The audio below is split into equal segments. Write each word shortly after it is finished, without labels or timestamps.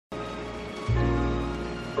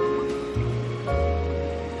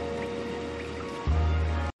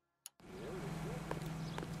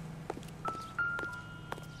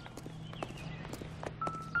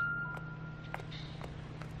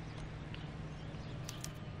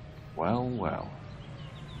Well, well.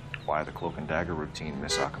 Why the cloak and dagger routine,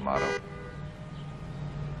 Miss Akamoto?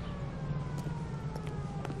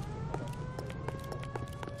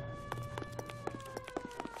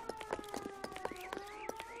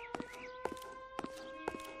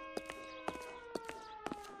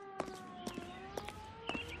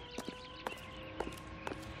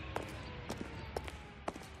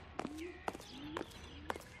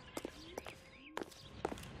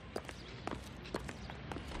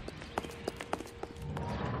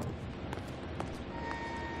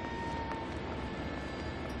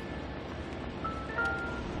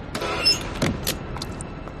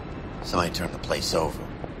 Somebody turned the place over.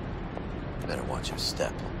 Better watch your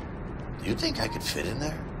step. Do you think I could fit in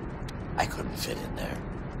there? I couldn't fit in there.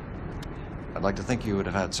 I'd like to think you would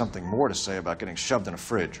have had something more to say about getting shoved in a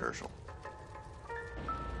fridge, Herschel.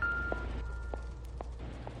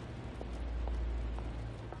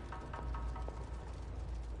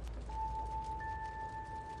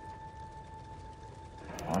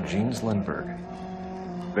 Longines Lindbergh.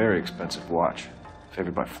 Very expensive watch.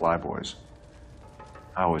 Favored by flyboys.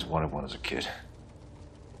 I always wanted one as a kid.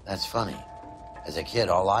 That's funny. As a kid,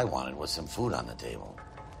 all I wanted was some food on the table.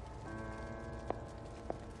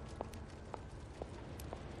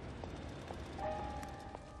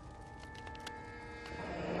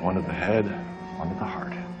 One to the head, one to the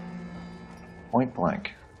heart. Point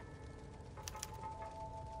blank.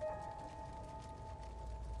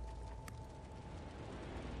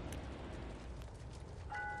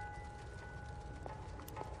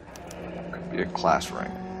 Could be a class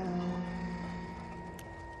ring.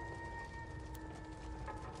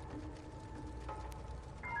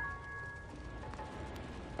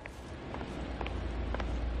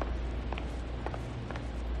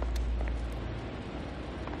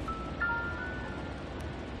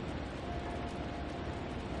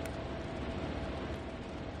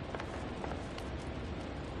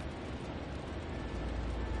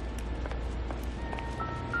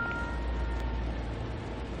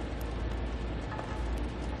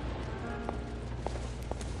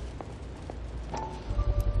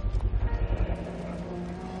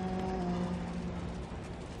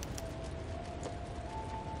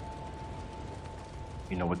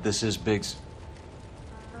 You know what this is, Biggs?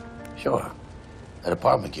 Sure. That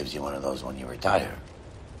apartment gives you one of those when you retire.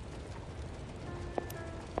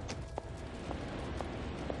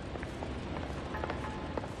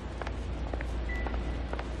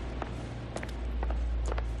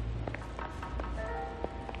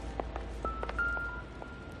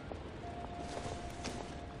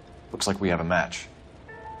 Looks like we have a match.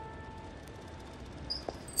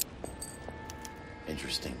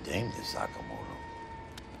 Interesting dame, this Sakamoto.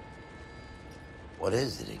 What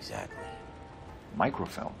is it exactly?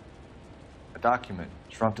 Microfilm. A document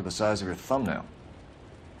shrunk to the size of your thumbnail.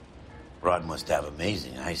 Rod must have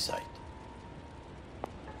amazing eyesight.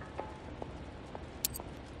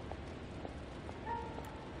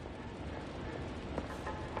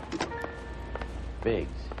 Biggs,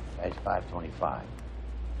 badge 525.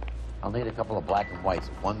 I'll need a couple of black and whites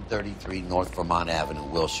at 133 North Vermont Avenue,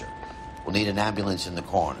 Wilshire. We'll need an ambulance in the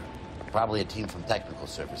corner. Probably a team from technical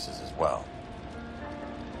services as well.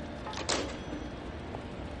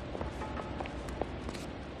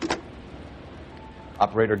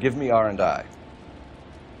 Operator, give me R&I.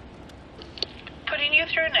 Putting you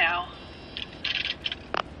through now.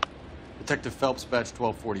 Detective Phelps, badge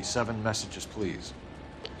 1247. Messages, please.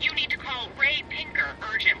 You need to call Ray Pinker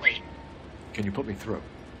urgently. Can you put me through?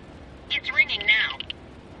 It's ringing now.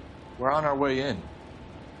 We're on our way in.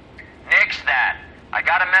 Nix that. I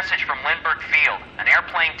got a message from Lindbergh Field. An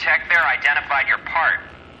airplane tech there identified your part.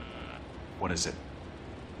 What is it?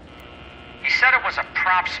 He said it was a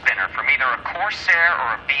prop spinner from either a Corsair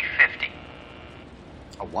or a B-50.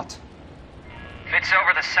 A what? Fits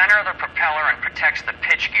over the center of the propeller and protects the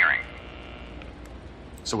pitch gearing.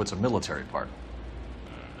 So it's a military part.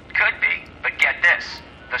 Could be, but get this.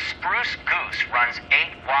 The Spruce Goose runs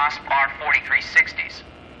 8 Wasp R-4360s.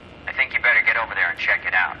 I think you better get over there and check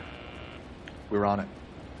it out. We're on it.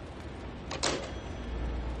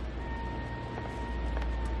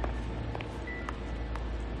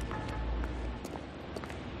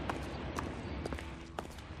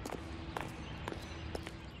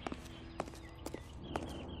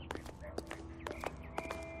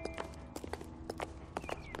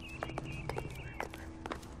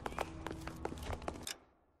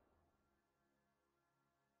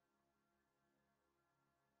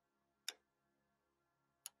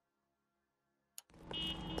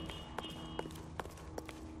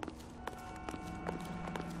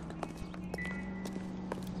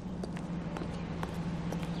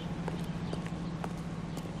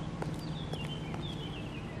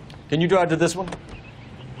 Can you drive to this one?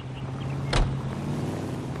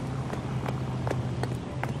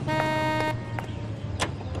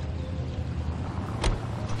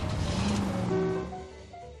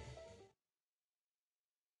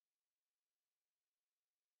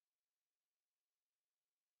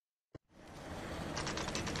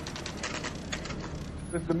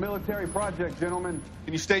 This is a military project, gentlemen.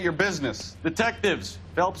 Can you state your business? Detectives,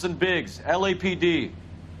 Phelps and Biggs, LAPD.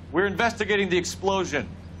 We're investigating the explosion.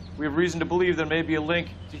 We have reason to believe there may be a link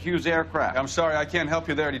to Hughes' aircraft. I'm sorry, I can't help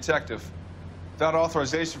you there, Detective. Without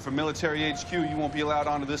authorization from military HQ, you won't be allowed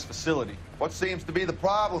onto this facility. What seems to be the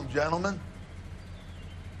problem, gentlemen?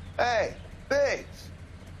 Hey, Biggs.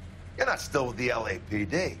 You're not still with the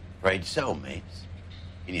LAPD. Afraid so, mates.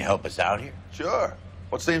 Can you help us out here? Sure.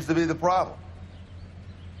 What seems to be the problem?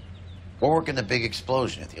 We're working the big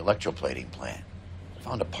explosion at the electroplating plant. I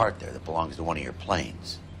found a part there that belongs to one of your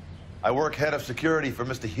planes. I work head of security for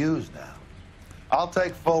Mr. Hughes now. I'll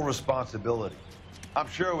take full responsibility. I'm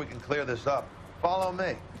sure we can clear this up. Follow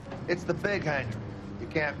me. It's the big hangar. You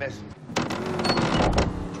can't miss it.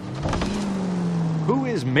 Who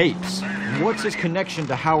is Mapes? And what's his connection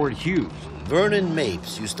to Howard Hughes? Vernon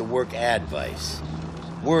Mapes used to work Advice.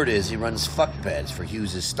 Word is he runs fuck pads for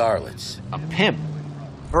Hughes' starlets. A pimp.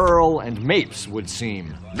 Earl and Mapes would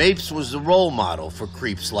seem. Mapes was the role model for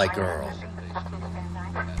creeps like Earl.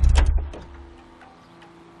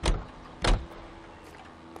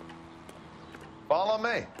 Follow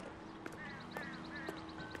me.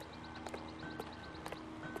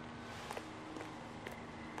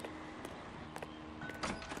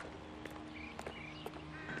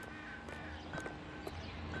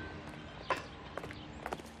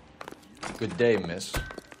 Good day, miss. Can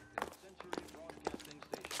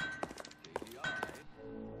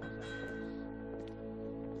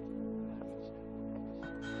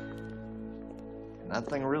that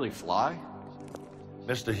thing really fly?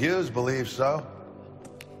 Mr. Hughes believes so.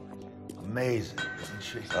 Amazing, isn't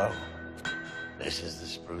she? Oh, this is the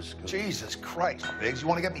spruce goose. Jesus Christ, Biggs, you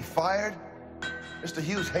want to get me fired? Mr.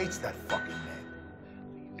 Hughes hates that fucking name.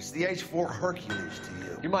 It's the H-4 Hercules to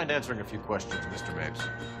you. You mind answering a few questions, Mr. Mapes?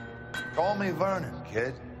 Call me Vernon,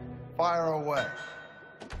 kid. Fire away.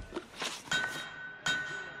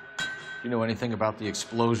 You know anything about the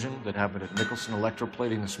explosion that happened at Nicholson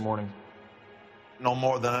Electroplating this morning? No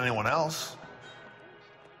more than anyone else.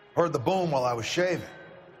 Heard the boom while I was shaving.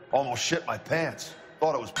 Almost shit my pants.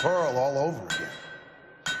 Thought it was Pearl all over again.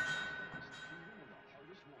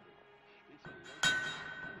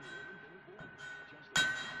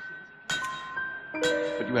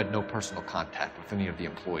 But you had no personal contact with any of the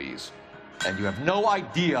employees. And you have no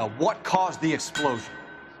idea what caused the explosion.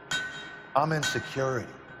 I'm in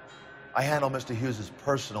security. I handle Mr. Hughes'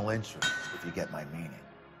 personal interests, if you get my meaning.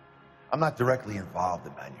 I'm not directly involved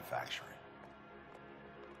in manufacturing.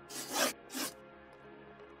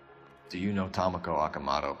 Do you know Tomoko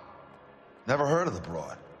Akamoto? Never heard of the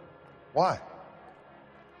broad. Why?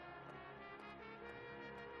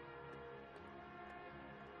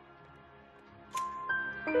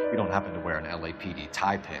 You don't happen to wear an LAPD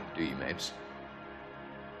tie pin, do you, Mapes?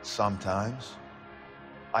 Sometimes.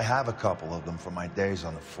 I have a couple of them from my days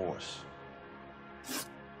on the force.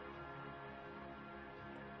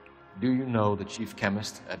 Do you know the chief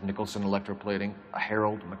chemist at Nicholson Electroplating, a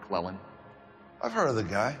Harold McClellan? I've heard of the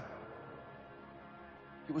guy.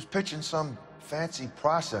 He was pitching some fancy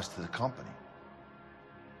process to the company.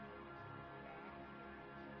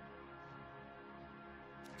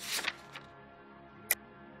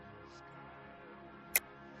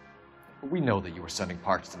 We know that you were sending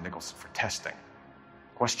parts to Nicholson for testing.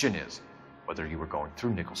 Question is whether you were going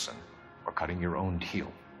through Nicholson or cutting your own deal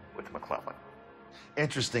with McClellan.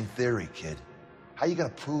 Interesting theory, kid. How you gonna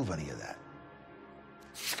prove any of that?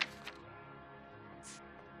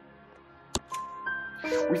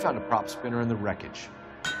 We found a prop spinner in the wreckage.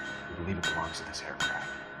 We believe it belongs to this aircraft.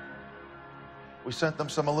 We sent them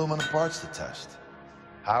some aluminum parts to test.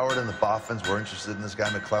 Howard and the Boffins were interested in this guy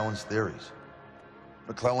McClellan's theories.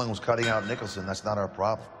 McClellan was cutting out Nicholson. That's not our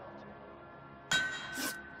problem.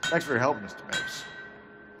 Thanks for your help, Mr. Mapes.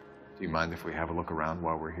 Do you mind if we have a look around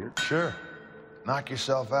while we're here? Sure. Knock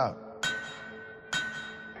yourself out.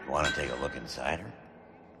 You want to take a look inside her?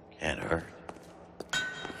 Can't hurt.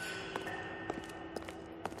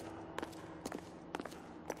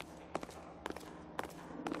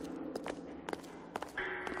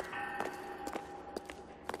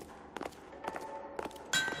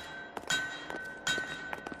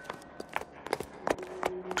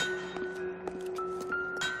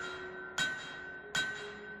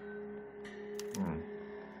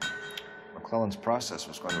 McClellan's process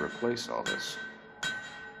was going to replace all this.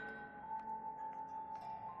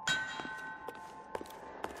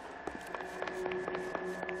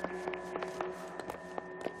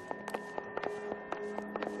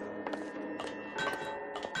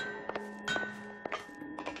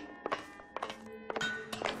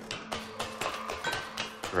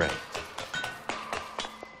 Great.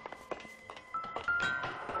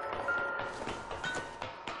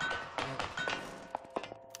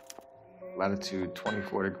 Latitude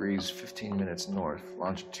 24 degrees, 15 minutes north.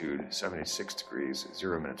 Longitude 76 degrees,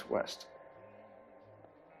 0 minutes west.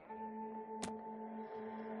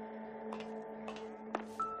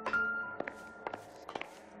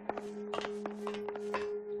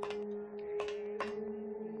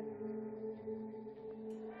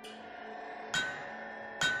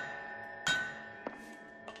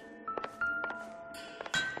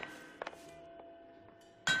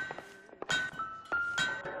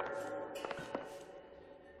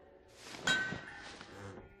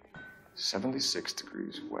 .76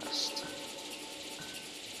 degrees west,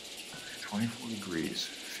 24 degrees,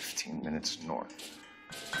 15 minutes north.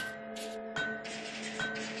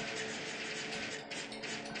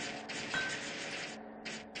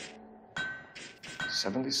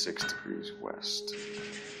 .76 degrees west,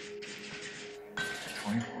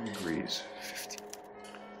 24 degrees, 15.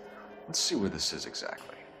 Let's see where this is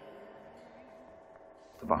exactly.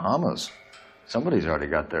 The Bahamas. Somebody's already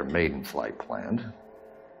got their maiden flight planned.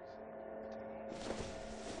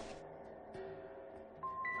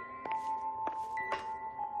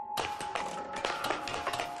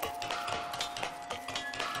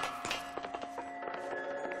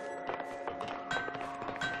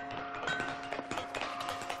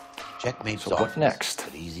 Checkmate's So what office, next?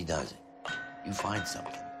 but easy does it. You find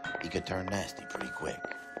something, he could turn nasty pretty quick.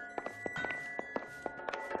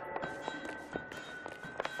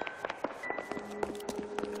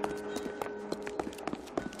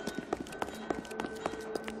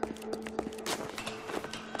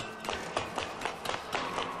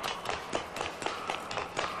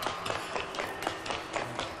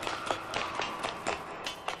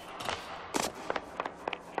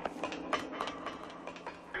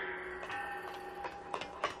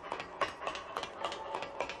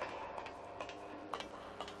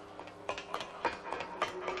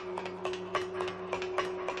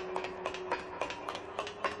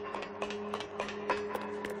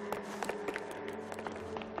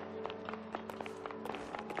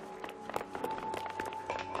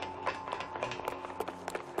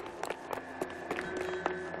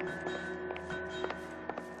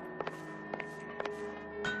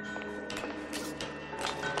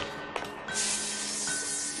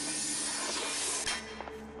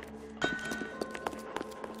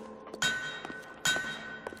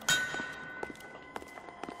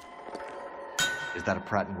 Is that a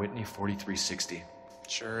Pratt & Whitney 4360?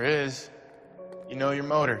 Sure is. You know your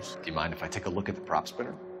motors. Do you mind if I take a look at the prop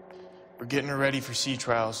spinner? We're getting her ready for sea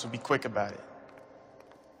trials, so be quick about it.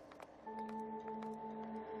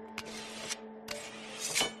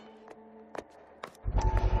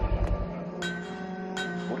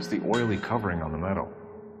 What is the oily covering on the metal?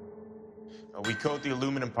 We coat the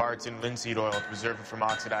aluminum parts in linseed oil to preserve it from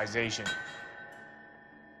oxidization.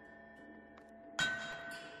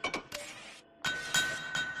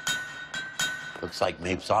 Looks like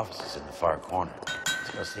Mapes' office is in the far corner.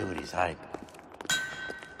 Let's go see what he's hiding.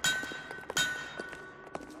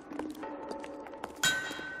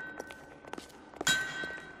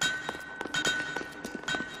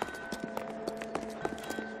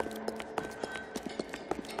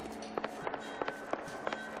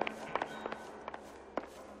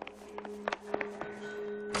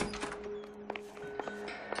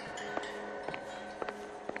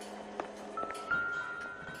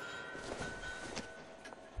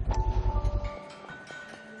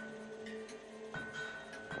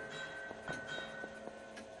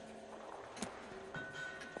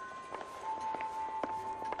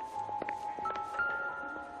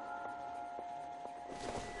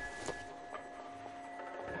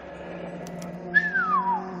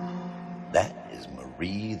 That is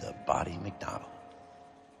Marie the Body McDonald.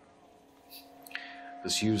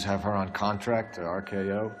 Does Hughes have her on contract to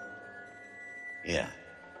RKO? Yeah,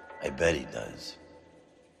 I bet he does.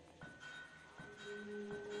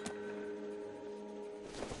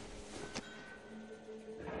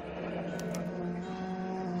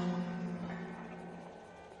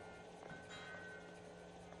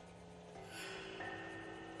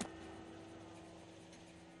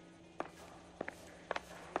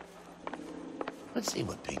 Let's see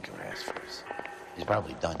what Pinker has for us. He's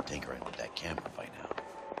probably done tinkering with that camera by now.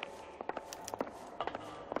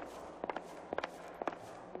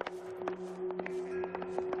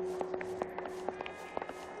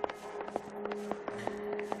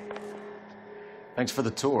 Thanks for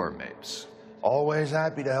the tour, Mapes. Always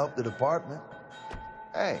happy to help the department.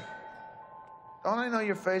 Hey, don't I know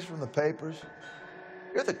your face from the papers?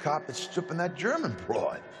 You're the cop that's stripping that German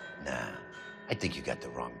broad. Nah, I think you got the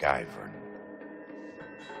wrong guy, Vernon.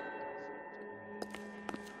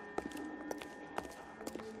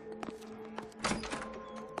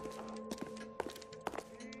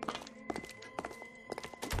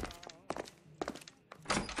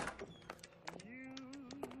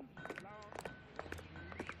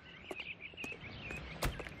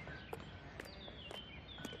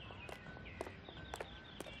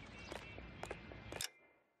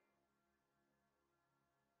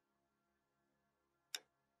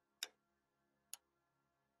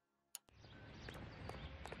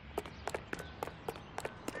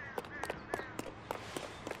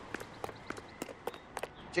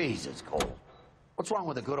 Jesus, Cole. What's wrong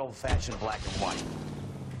with a good old-fashioned black and white?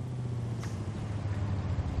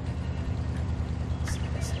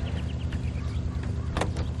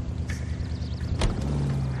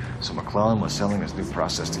 So McClellan was selling this new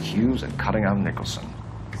process to Hughes and cutting out Nicholson.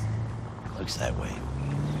 Looks that way.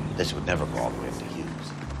 This would never go all the way up to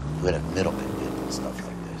Hughes. You had a middleman dealing with stuff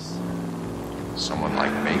like this. Someone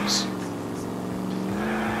like Mapes? The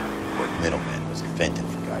word middleman was invented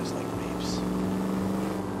for guys like Mapes.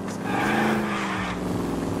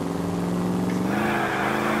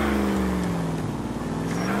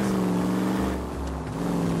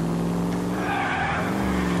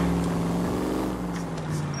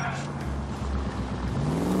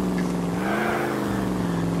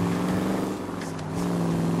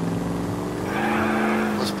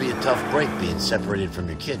 Must be a tough break being separated from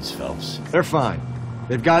your kids, Phelps. They're fine.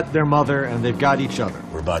 They've got their mother and they've got each other.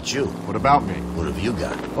 What about you? What about me? What have you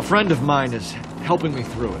got? A friend of mine is helping me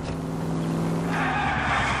through it.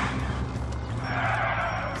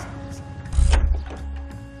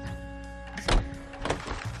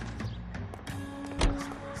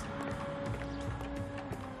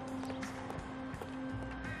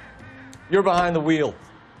 You're behind the wheel.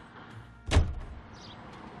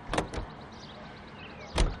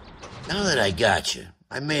 Now that I got you,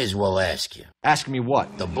 I may as well ask you. Ask me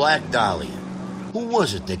what? The Black Dahlia. Who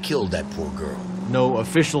was it that killed that poor girl? No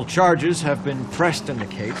official charges have been pressed in the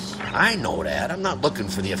case. I know that. I'm not looking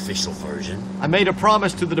for the official version. I made a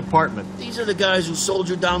promise to the department. These are the guys who sold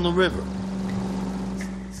you down the river.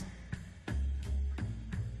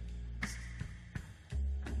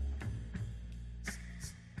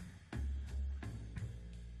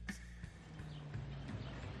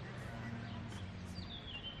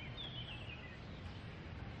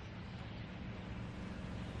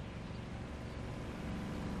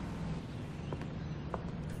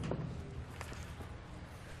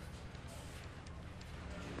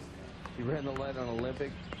 He ran the light on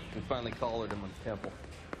Olympic and finally collared him on Temple.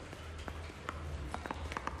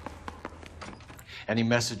 Any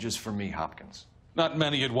messages for me, Hopkins? Not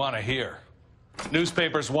many you'd want to hear.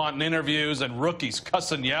 Newspapers wanting interviews and rookies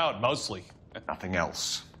cussing you out, mostly. Nothing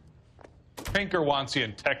else. Pinker wants you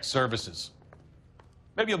in tech services.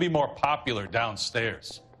 Maybe you'll be more popular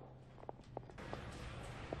downstairs.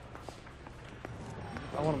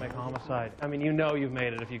 I want to make homicide. I mean, you know you've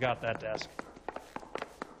made it if you got that desk.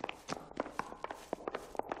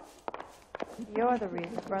 You're the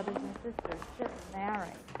reason brothers and sisters shouldn't marry.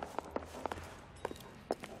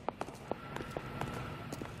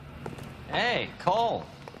 Hey, Cole.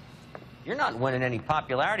 You're not winning any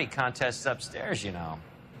popularity contests upstairs, you know.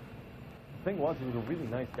 The thing was, he was a really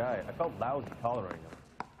nice guy. I felt lousy tolerating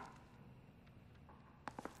him.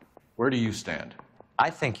 Where do you stand?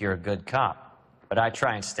 I think you're a good cop, but I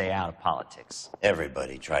try and stay out of politics.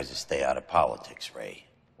 Everybody tries to stay out of politics, Ray.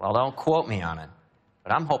 Well, don't quote me on it,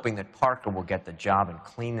 but I'm hoping that Parker will get the job and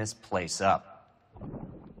clean this place up.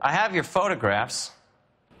 I have your photographs.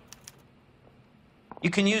 You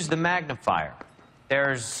can use the magnifier.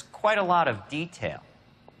 There's quite a lot of detail.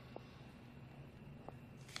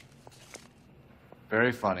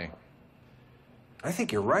 Very funny. I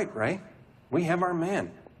think you're right, Ray. We have our man.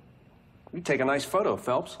 You take a nice photo,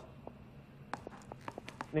 Phelps.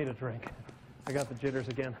 Need a drink. I got the jitters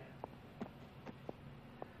again.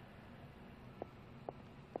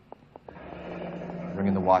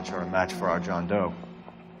 Bringing the Watcher a match for our John Doe.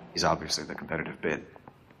 He's obviously the competitive bid.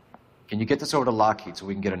 Can you get this over to Lockheed so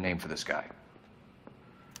we can get a name for this guy?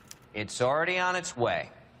 It's already on its way.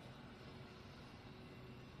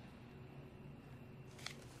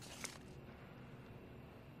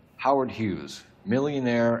 Howard Hughes,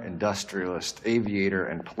 millionaire, industrialist, aviator,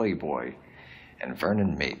 and playboy, and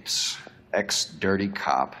Vernon Mapes, ex-dirty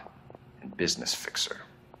cop and business fixer.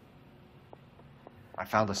 I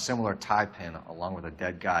found a similar tie pin along with a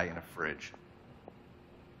dead guy in a fridge.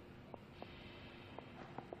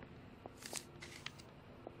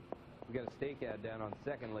 We got a steak ad down on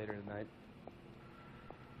 2nd later tonight.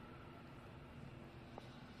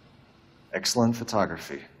 Excellent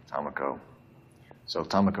photography, Tomoko. So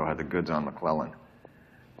Tomoko had the goods on McClellan.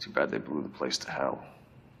 Too bad they blew the place to hell.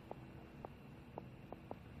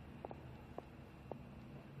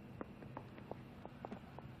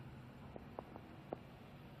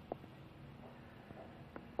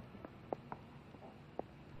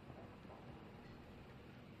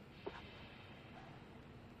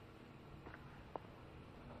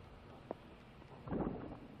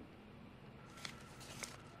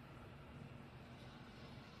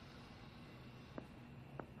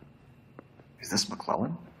 Is this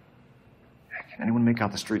McClellan? Can anyone make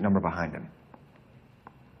out the street number behind him?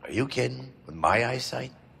 Are you kidding? With my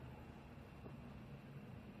eyesight?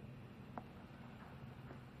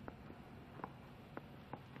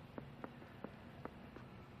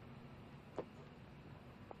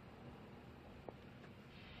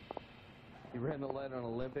 He ran the light on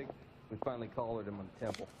Olympic. We finally collared him on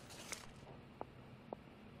Temple.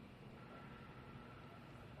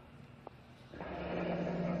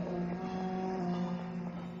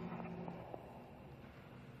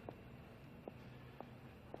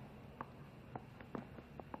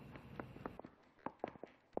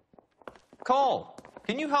 Cole,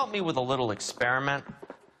 can you help me with a little experiment?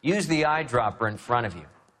 Use the eyedropper in front of you.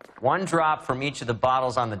 One drop from each of the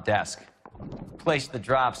bottles on the desk. Place the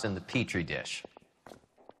drops in the Petri dish.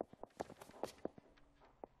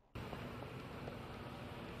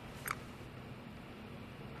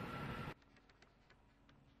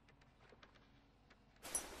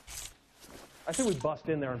 I think we bust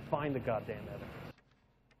in there and find the goddamn evidence.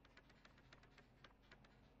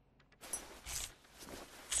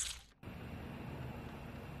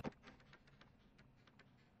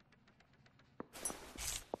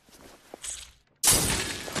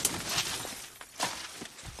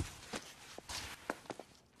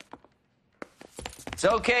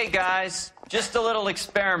 It's okay, guys. Just a little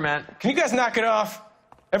experiment. Can you guys knock it off?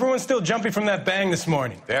 Everyone's still jumpy from that bang this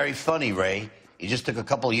morning. Very funny, Ray. You just took a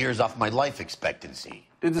couple of years off my life expectancy.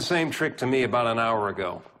 Did the same trick to me about an hour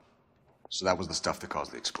ago. So that was the stuff that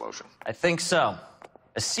caused the explosion? I think so.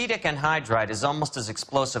 Acetic anhydride is almost as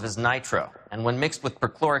explosive as nitro, and when mixed with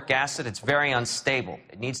perchloric acid, it's very unstable.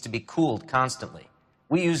 It needs to be cooled constantly.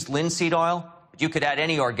 We used linseed oil, but you could add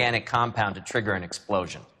any organic compound to trigger an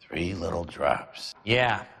explosion. 3 little drops.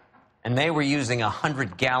 Yeah, and they were using a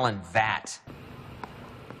 100-gallon vat.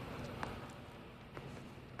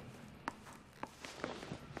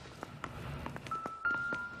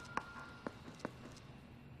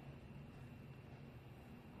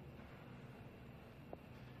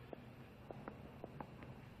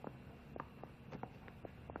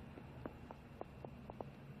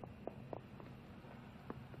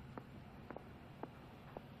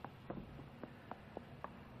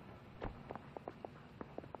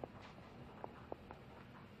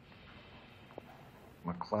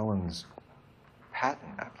 McClellan's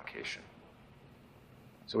patent application.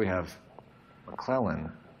 So we have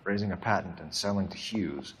McClellan raising a patent and selling to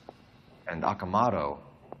Hughes, and Akamoto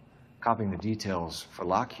copying the details for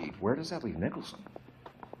Lockheed. Where does that leave Nicholson?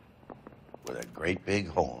 With a great big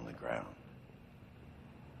hole in the ground.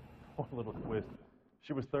 One little twist.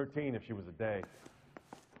 She was 13 if she was a day.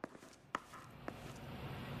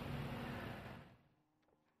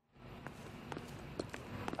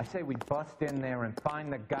 I say we bust in there and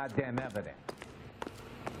find the goddamn evidence.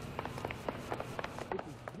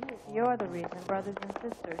 You're the reason brothers and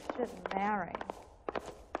sisters shouldn't marry.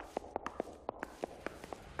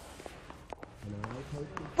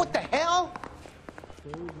 What the hell?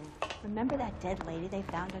 Remember that dead lady they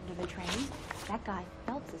found under the train? That guy,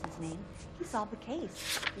 Phelps is his name. He solved the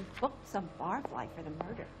case. He booked some barfly for the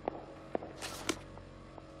murder.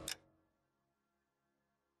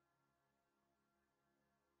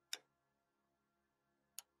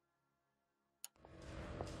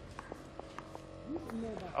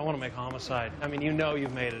 I want to make homicide. I mean, you know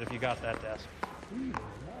you've made it if you got that desk. We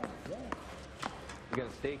got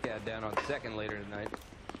a stakeout down on 2nd later tonight.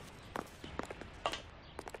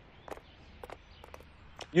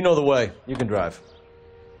 You know the way. You can drive.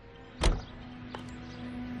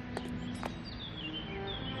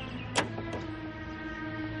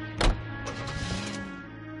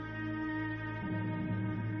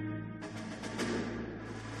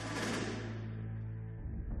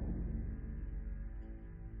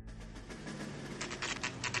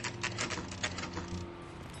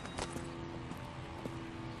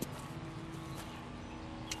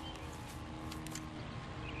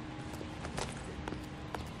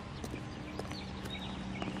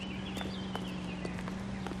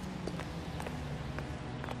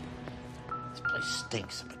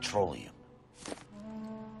 Stinks of petroleum.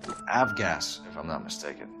 Avgas, if I'm not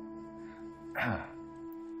mistaken.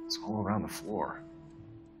 It's all around the floor.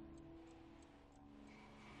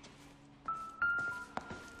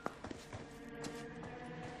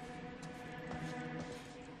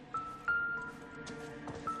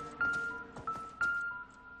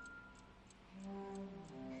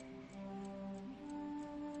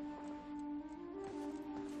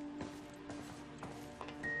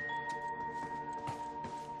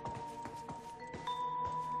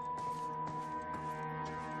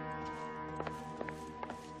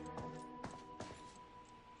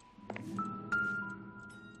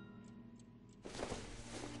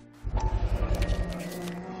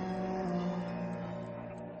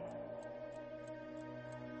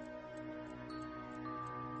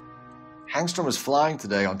 Hangstrom is flying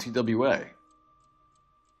today on TWA.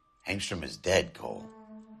 Hangstrom is dead, Cole.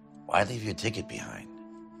 Why leave your ticket behind?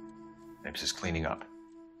 Mapes is cleaning up.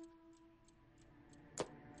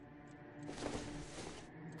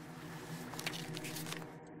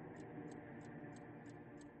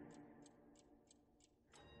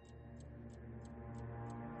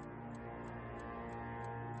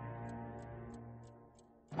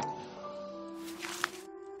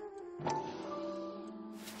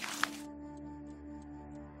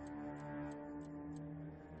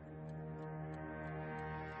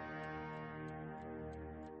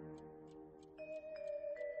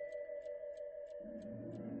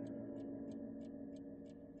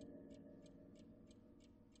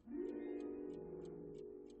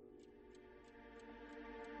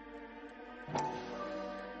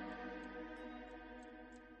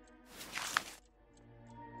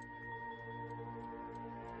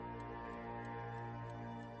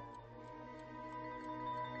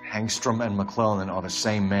 Hangstrom and McClellan are the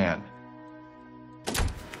same man.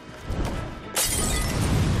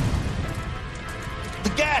 The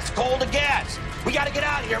gas, Cole, the gas! We gotta get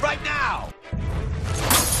out of here right now!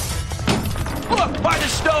 Look, by the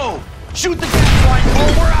stove! Shoot the gas line,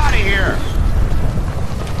 Cole, we're out of here!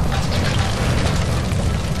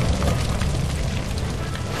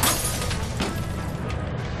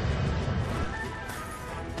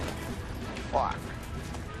 Fuck.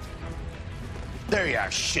 There you are,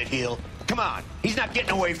 shitheel. Come on, he's not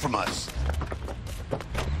getting away from us.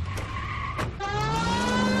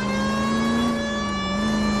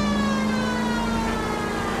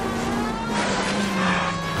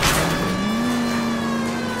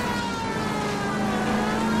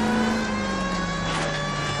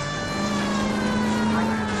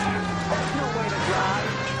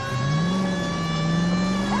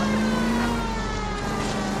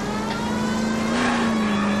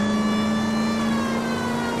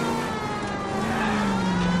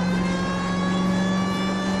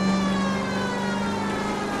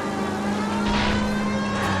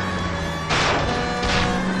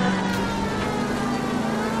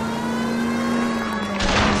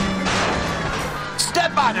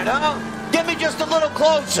 Huh? Get me just a little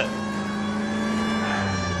closer. Stay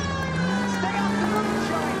off the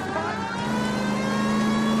moonshine, bud.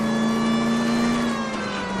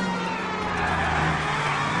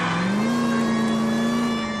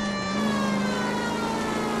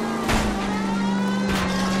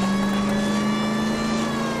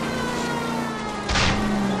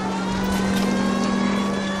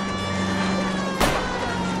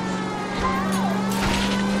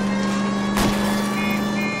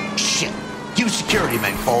 Security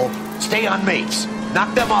men, Cole. Stay on mates.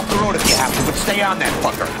 Knock them off the road if you have to, but stay on that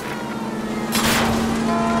fucker.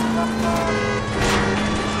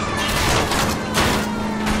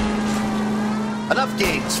 Enough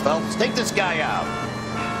games, Phelps. Take this guy out.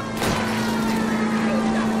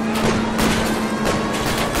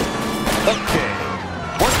 Okay.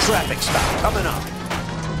 One traffic stop coming up.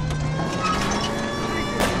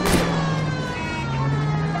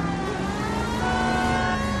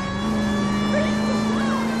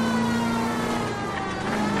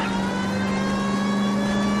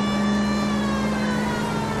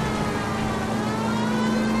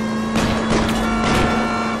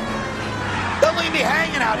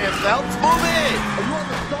 Out here, Phelps. Move in. Are you on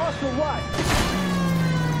the sauce or what?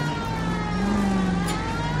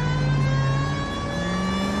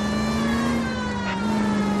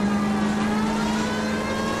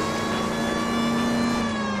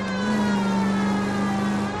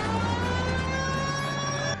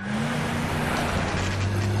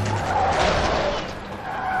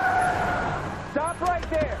 Stop right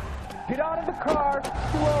there. Get out of the car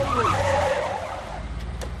slowly.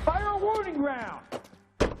 Fire a warning round.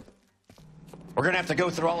 We're gonna have to go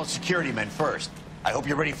through all the security men first. I hope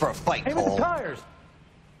you're ready for a fight, Aim Cole. at the tires.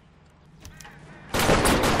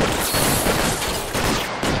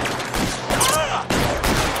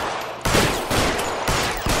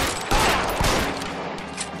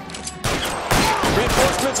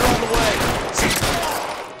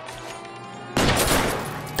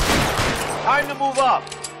 Time to move up.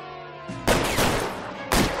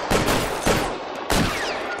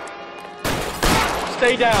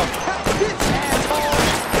 Stay down.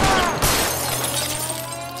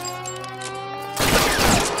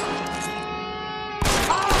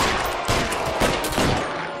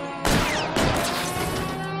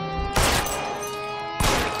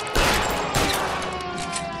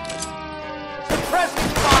 Suppressing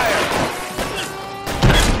fire.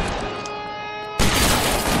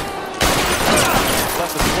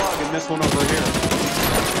 Left the plug and missed one over here.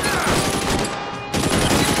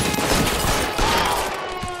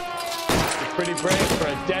 Pretty brave for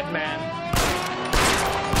a dead man.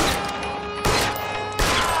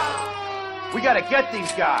 We gotta get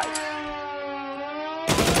these guys.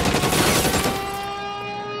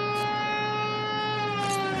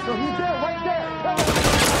 So he's there, right there.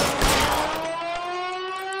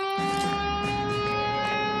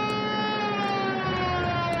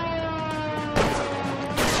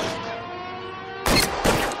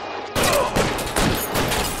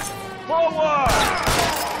 Forward!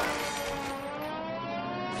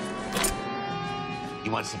 He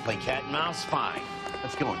wants to play cat and mouse? Fine.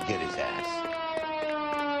 Let's go and get his ass.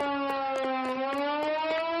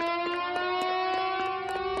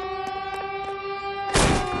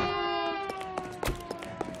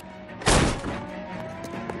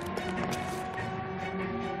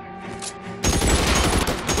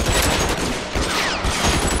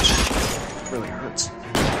 Really hurts.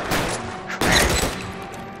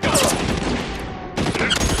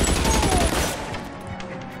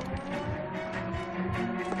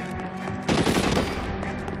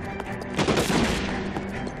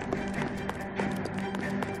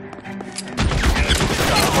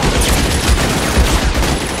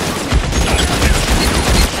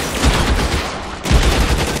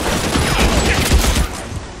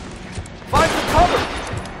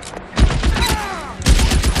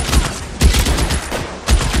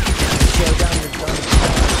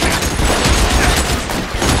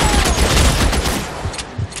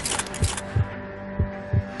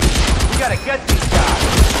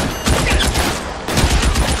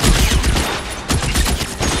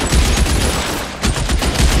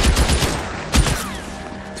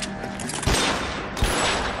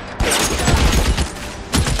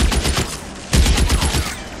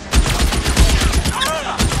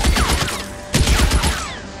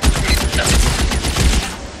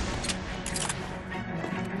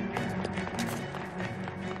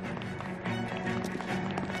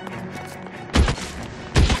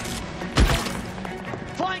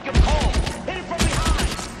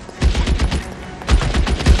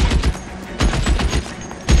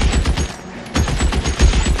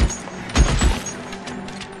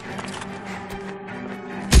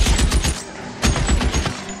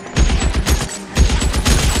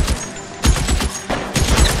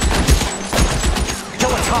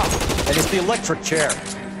 And it's the electric chair.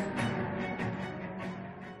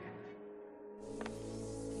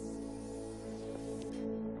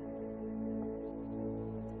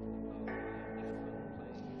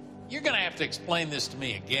 You're gonna have to explain this to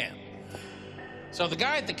me again. So the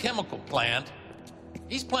guy at the chemical plant,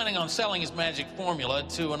 he's planning on selling his magic formula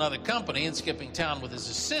to another company and skipping town with his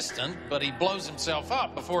assistant, but he blows himself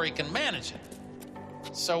up before he can manage it.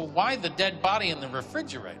 So why the dead body in the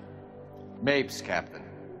refrigerator? Mapes, Captain.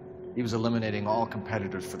 He was eliminating all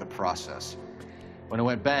competitors for the process. When it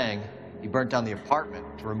went bang, he burnt down the apartment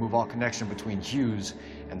to remove all connection between Hughes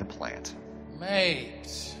and the plant.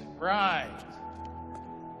 Mapes, right.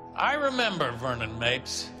 I remember Vernon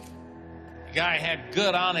Mapes. The guy had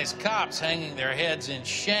good, honest cops hanging their heads in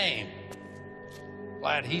shame.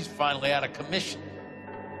 Glad he's finally out of commission.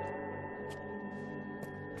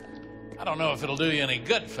 I don't know if it'll do you any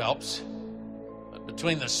good, Phelps, but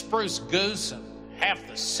between the spruce goose and half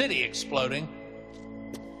the city exploding,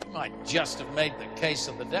 you might just have made the case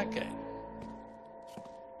of the decade.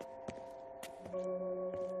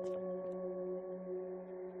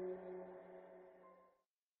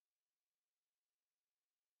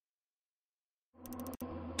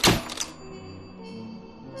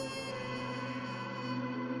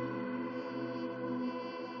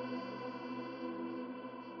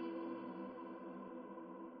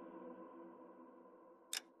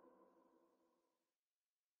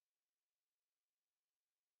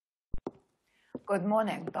 Good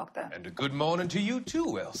morning, Doctor. And a good morning to you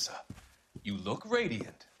too, Elsa. You look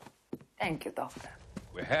radiant. Thank you, Doctor.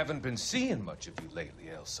 We haven't been seeing much of you lately,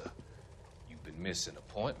 Elsa. You've been missing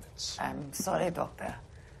appointments. I'm sorry, Doctor.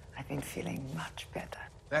 I've been feeling much better.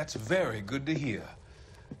 That's very good to hear.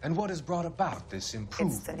 And what has brought about this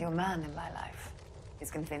improvement? It's the new man in my life.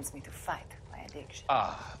 He's convinced me to fight my addiction.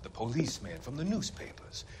 Ah, the policeman from the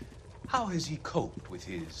newspapers. How has he coped with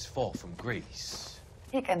his fall from grace?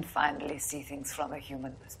 He can finally see things from a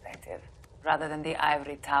human perspective, rather than the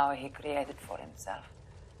ivory tower he created for himself.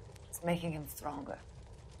 It's making him stronger.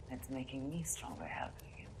 It's making me stronger helping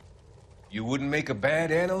him. You wouldn't make a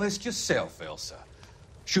bad analyst yourself, Elsa.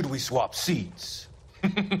 Should we swap seats?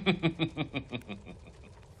 We're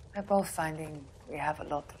both finding we have a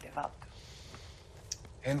lot to live up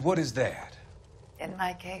to. And what is that? In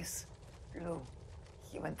my case, Lou.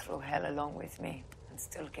 He went through hell along with me and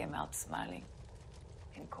still came out smiling.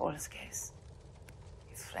 In Cole's case,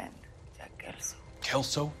 his friend, Jack Kelso.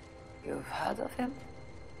 Kelso? You've heard of him?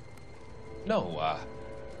 No,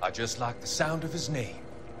 I just like the sound of his name.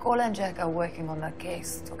 Cole and Jack are working on a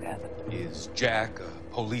case together. Is Jack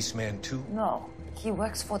a policeman too? No, he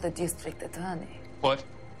works for the district attorney. What?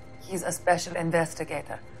 He's a special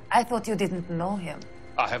investigator. I thought you didn't know him.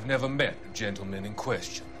 I have never met the gentleman in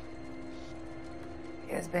question.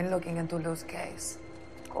 He has been looking into Lou's case.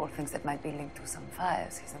 Cole thinks it might be linked to some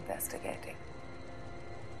fires he's investigating.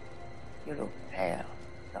 You look pale,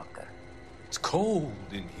 Doctor. It's cold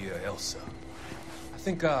in here, Elsa. I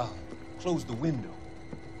think I'll close the window.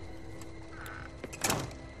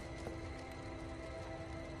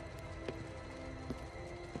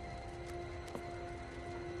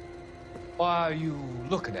 Why are you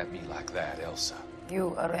looking at me like that, Elsa?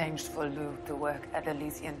 You arranged for Lou to work at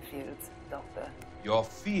Elysian Fields, Doctor. Your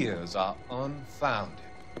fears are unfounded.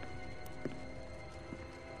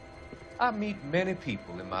 I meet many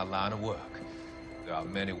people in my line of work. There are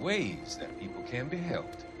many ways that people can be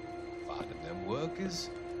helped. Finding them work is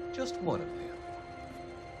just one of them.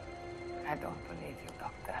 I don't believe you,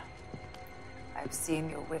 Doctor. I've seen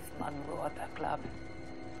you with Monroe at the club.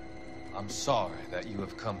 I'm sorry that you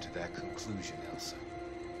have come to that conclusion, Elsa.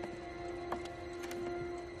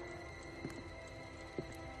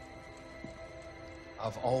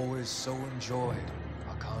 I've always so enjoyed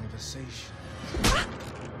our conversation.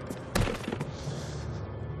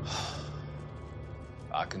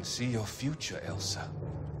 I can see your future, Elsa.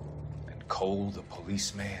 And Cole, the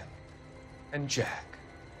policeman. And Jack,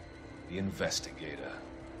 the investigator.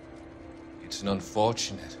 It's an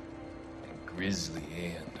unfortunate and grisly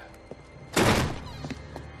end.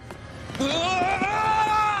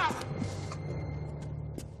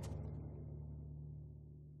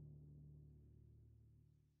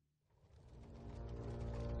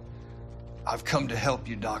 I've come to help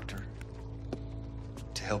you, Doctor.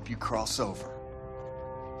 To help you cross over.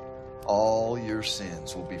 All your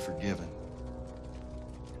sins will be forgiven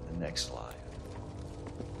in the next life.